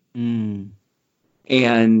time.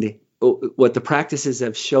 And what the practices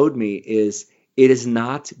have showed me is it is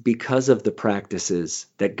not because of the practices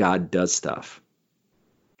that God does stuff.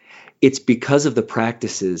 It's because of the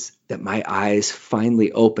practices that my eyes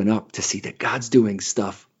finally open up to see that God's doing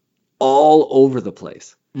stuff all over the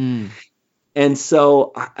place. And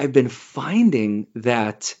so I've been finding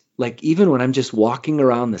that, like, even when I'm just walking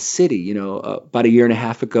around the city, about a year and a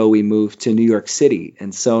half ago, we moved to New York City.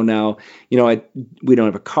 And so now, we don't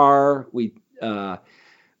have a car. We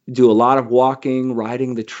do a lot of walking,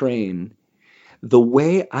 riding the train. The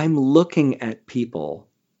way I'm looking at people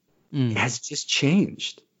has just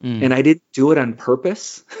changed. And I didn't do it on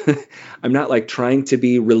purpose. I'm not like trying to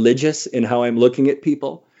be religious in how I'm looking at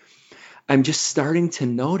people. I'm just starting to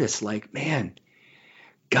notice, like, man,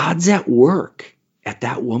 God's at work in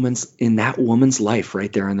that woman's life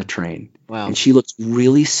right there on the train. Wow. And she looks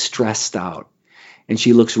really stressed out, and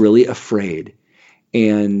she looks really afraid.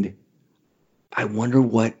 And I wonder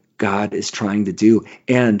what God is trying to do.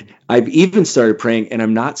 And I've even started praying, and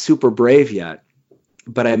I'm not super brave yet,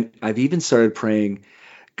 but I've even started praying,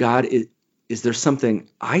 God, is there something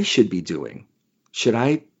I should be doing? Should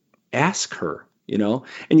I ask her?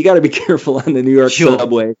 and you got to be careful on the New York Sure.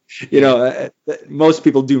 subway. Most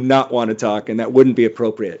people do not want to talk, and that wouldn't be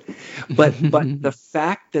appropriate. But the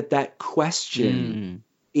fact that question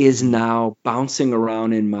is now bouncing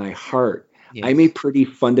around in my heart. Yes. I'm a pretty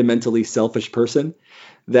fundamentally selfish person.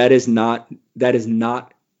 That is not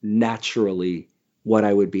naturally what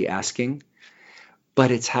I would be asking,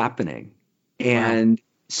 but it's happening. And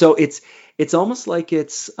so it's almost like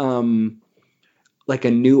it's like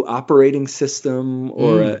a new operating system,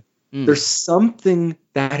 or there's something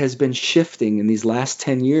that has been shifting in these last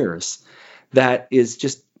 10 years that is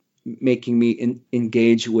just making me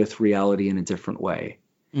engage with reality in a different way.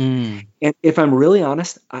 And if I'm really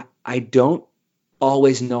honest, I don't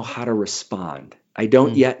always know how to respond. I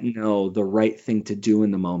don't yet know the right thing to do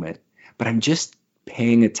in the moment, but I'm just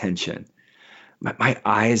paying attention. My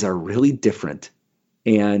eyes are really different.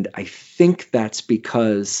 And I think that's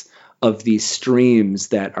because of these streams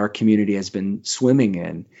that our community has been swimming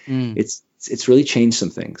in. It's really changed some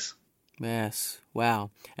things. Yes.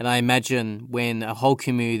 Wow. And I imagine when a whole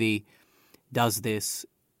community does this,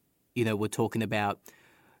 we're talking about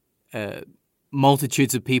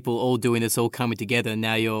multitudes of people all doing this, all coming together.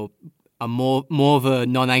 Now you're a more of a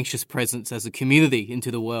non-anxious presence as a community into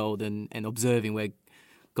the world and observing where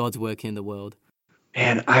God's working in the world.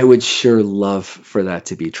 And I would sure love for that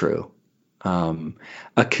to be true.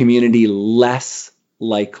 A community less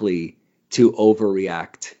likely to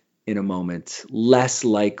overreact in a moment, less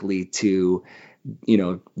likely to,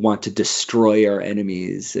 want to destroy our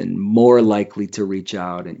enemies, and more likely to reach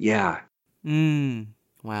out. And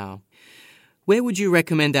Wow. Where would you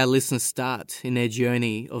recommend our listeners start in their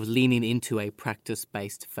journey of leaning into a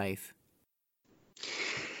practice-based faith?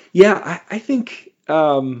 Yeah, I think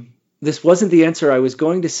this wasn't the answer I was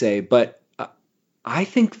going to say, but I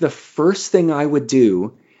think the first thing I would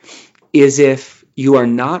do is, if you are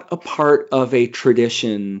not a part of a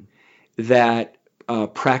tradition that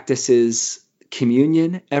practices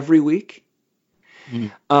communion every week,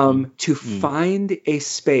 to find a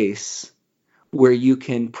space where you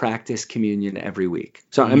can practice communion every week.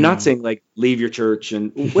 So I'm not saying like leave your church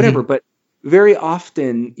and whatever, but very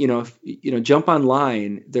often, jump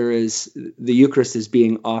online. The Eucharist is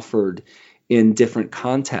being offered in different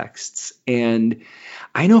contexts. And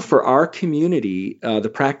I know for our community, the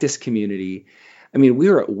practice community, we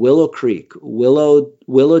were at Willow Creek.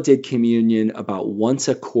 Willow did communion about once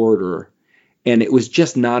a quarter, and it was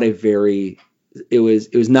just not a very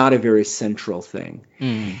central thing.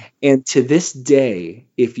 And to this day,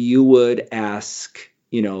 if you would ask,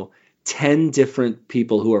 10 different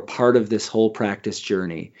people who are part of this whole practice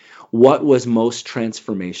journey, what was most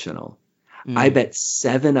transformational? I bet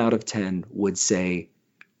 7 out of 10 would say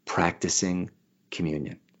practicing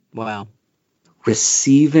communion. Wow.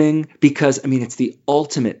 Receiving, because it's the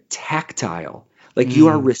ultimate tactile. Like you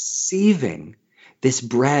are receiving this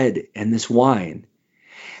bread and this wine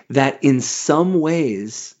that in some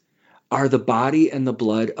ways are the body and the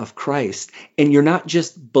blood of Christ. And you're not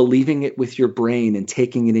just believing it with your brain and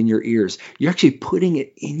taking it in your ears. You're actually putting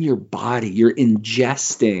it in your body. You're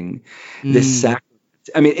ingesting this sacrament.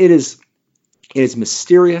 It is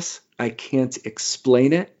mysterious. I can't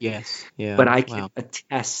explain it. Yes. Yeah. But I can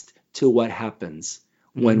attest to what happens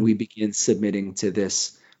when we begin submitting to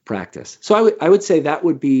this practice. So I would say that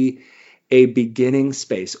would be a beginning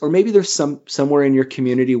space. Or maybe there's somewhere in your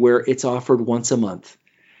community where it's offered once a month.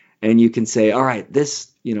 And you can say, all right,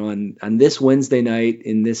 this, on this Wednesday night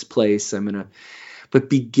in this place, but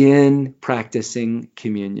begin practicing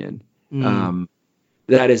communion.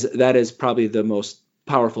 That is probably the most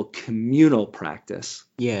powerful communal practice.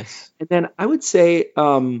 Yes. And then I would say,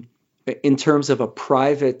 in terms of a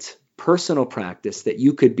private, personal practice that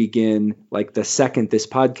you could begin, like the second this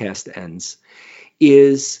podcast ends,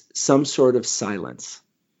 is some sort of silence.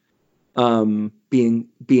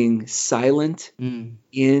 Being silent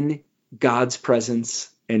in God's presence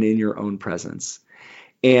and in your own presence.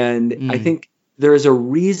 And I think there is a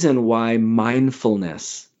reason why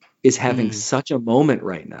mindfulness is having such a moment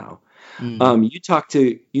right now. You talk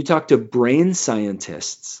to brain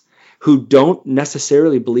scientists who don't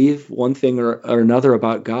necessarily believe one thing or another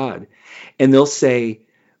about God, and they'll say,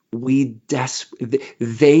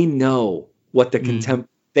 they know what the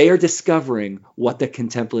they are discovering what the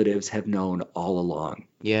contemplatives have known all along.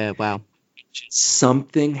 Yeah, wow.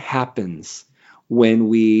 Something happens when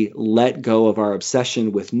we let go of our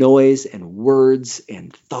obsession with noise and words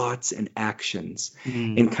and thoughts and actions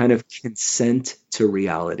and kind of consent to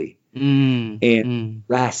reality and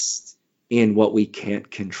rest in what we can't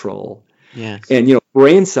control. Yes. And,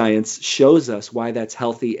 brain science shows us why that's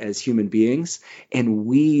healthy as human beings. And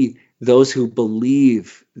we those who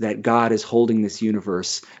believe that God is holding this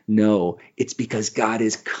universe know it's because God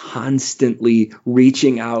is constantly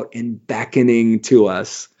reaching out and beckoning to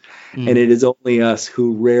us. And it is only us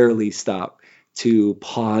who rarely stop to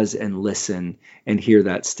pause and listen and hear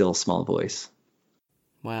that still small voice.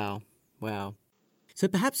 Wow. So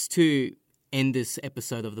perhaps to end this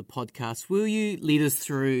episode of the podcast, will you lead us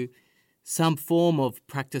through some form of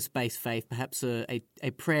practice-based faith, perhaps a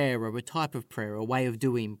prayer or a type of prayer, or a way of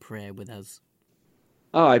doing prayer with us?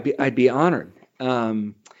 Oh, I'd be honored.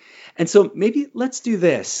 And so maybe let's do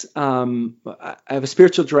this. I have a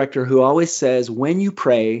spiritual director who always says, when you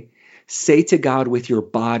pray, say to God with your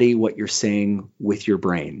body what you're saying with your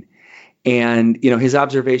brain. And, his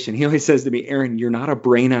observation, he always says to me, Aaron, you're not a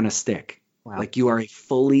brain on a stick. Wow. Like you are a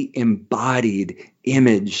fully embodied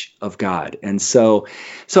image of God. And so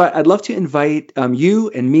I'd love to invite you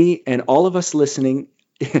and me and all of us listening,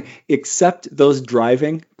 except those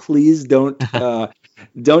driving, please don't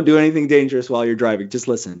do anything dangerous while you're driving. Just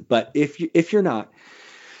listen. But if you're not,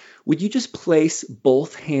 would you just place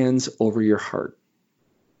both hands over your heart?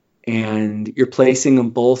 And you're placing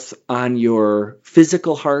them both on your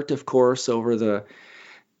physical heart, of course, over the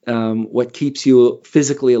what keeps you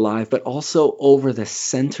physically alive, but also over the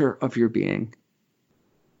center of your being.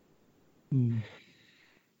 And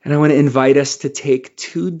I want to invite us to take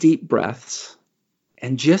 2 deep breaths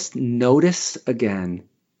and just notice again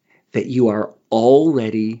that you are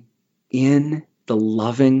already in the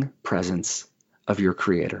loving presence of your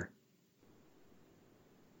Creator.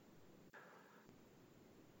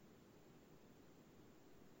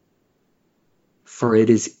 For it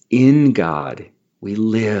is in God we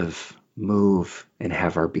live, move, and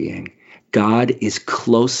have our being. God is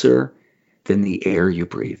closer than the air you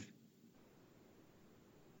breathe.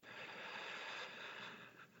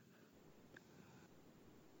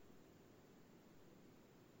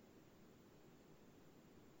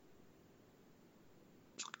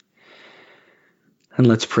 And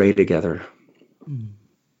let's pray together.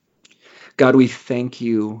 God, we thank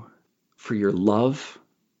you for your love.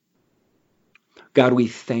 God, we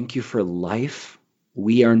thank you for life.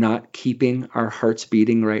 We are not keeping our hearts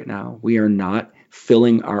beating right now. We are not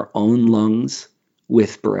filling our own lungs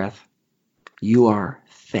with breath. You are.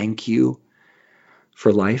 Thank you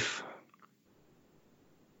for life.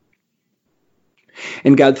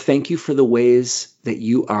 And God, thank you for the ways that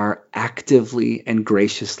you are actively and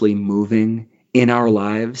graciously moving in our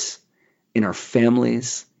lives, in our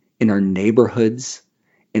families, in our neighborhoods,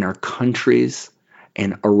 in our countries,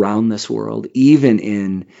 and around this world, even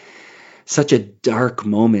in such a dark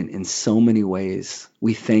moment in so many ways.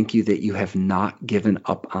 We thank you that you have not given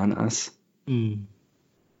up on us. And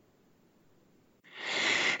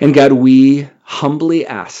God, we humbly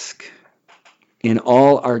ask in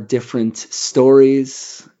all our different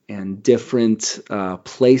stories and different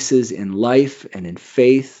places in life and in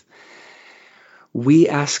faith, we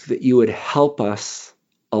ask that you would help us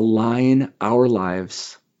align our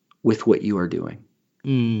lives with what you are doing.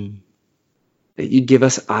 That you'd give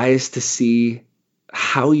us eyes to see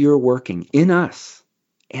how you're working in us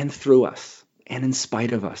and through us and in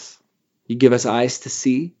spite of us. You'd give us eyes to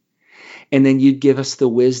see, and then you'd give us the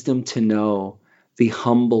wisdom to know the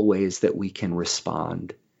humble ways that we can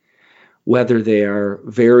respond, whether they are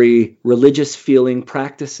very religious feeling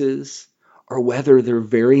practices or whether they're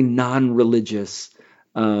very non-religious,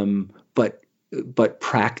 but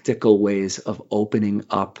practical ways of opening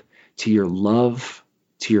up to your love,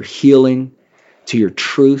 to your healing, to your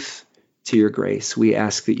truth, to your grace. We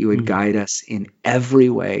ask that you would guide us in every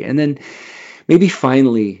way. And then maybe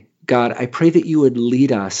finally, God, I pray that you would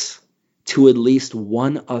lead us to at least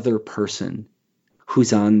one other person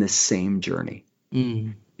who's on this same journey,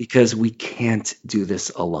 because we can't do this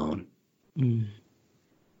alone. And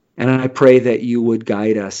I pray that you would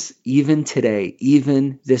guide us even today,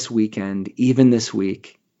 even this weekend, even this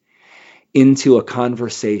week, into a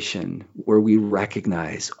conversation where we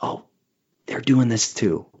recognize, oh, they're doing this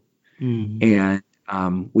too. And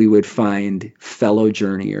we would find fellow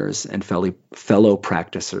journeyers and fellow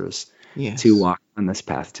practicers to walk on this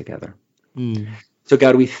path together. So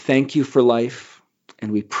God, we thank you for life,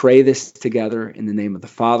 and we pray this together in the name of the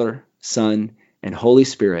Father, Son, and Holy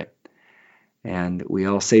Spirit. And we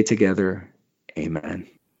all say together, amen.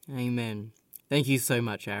 Amen. Thank you so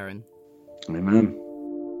much, Aaron. Amen.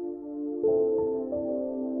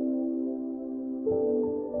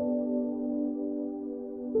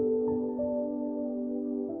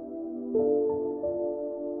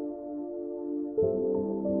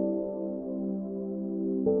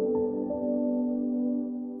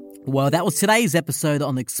 Well, that was today's episode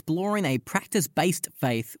on exploring a practice-based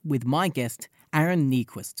faith with my guest, Aaron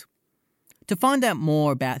Niequist. To find out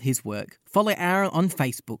more about his work, follow Aaron on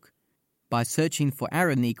Facebook by searching for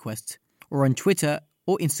Aaron Niequist, or on Twitter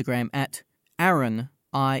or Instagram at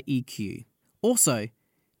AaronIEQ. Also,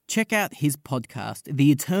 check out his podcast,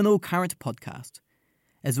 The Eternal Current Podcast,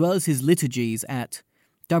 as well as his liturgies at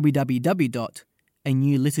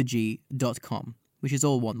www.anewliturgy.com, which is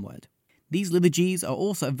all one word. These liturgies are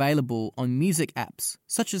also available on music apps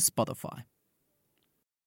such as Spotify.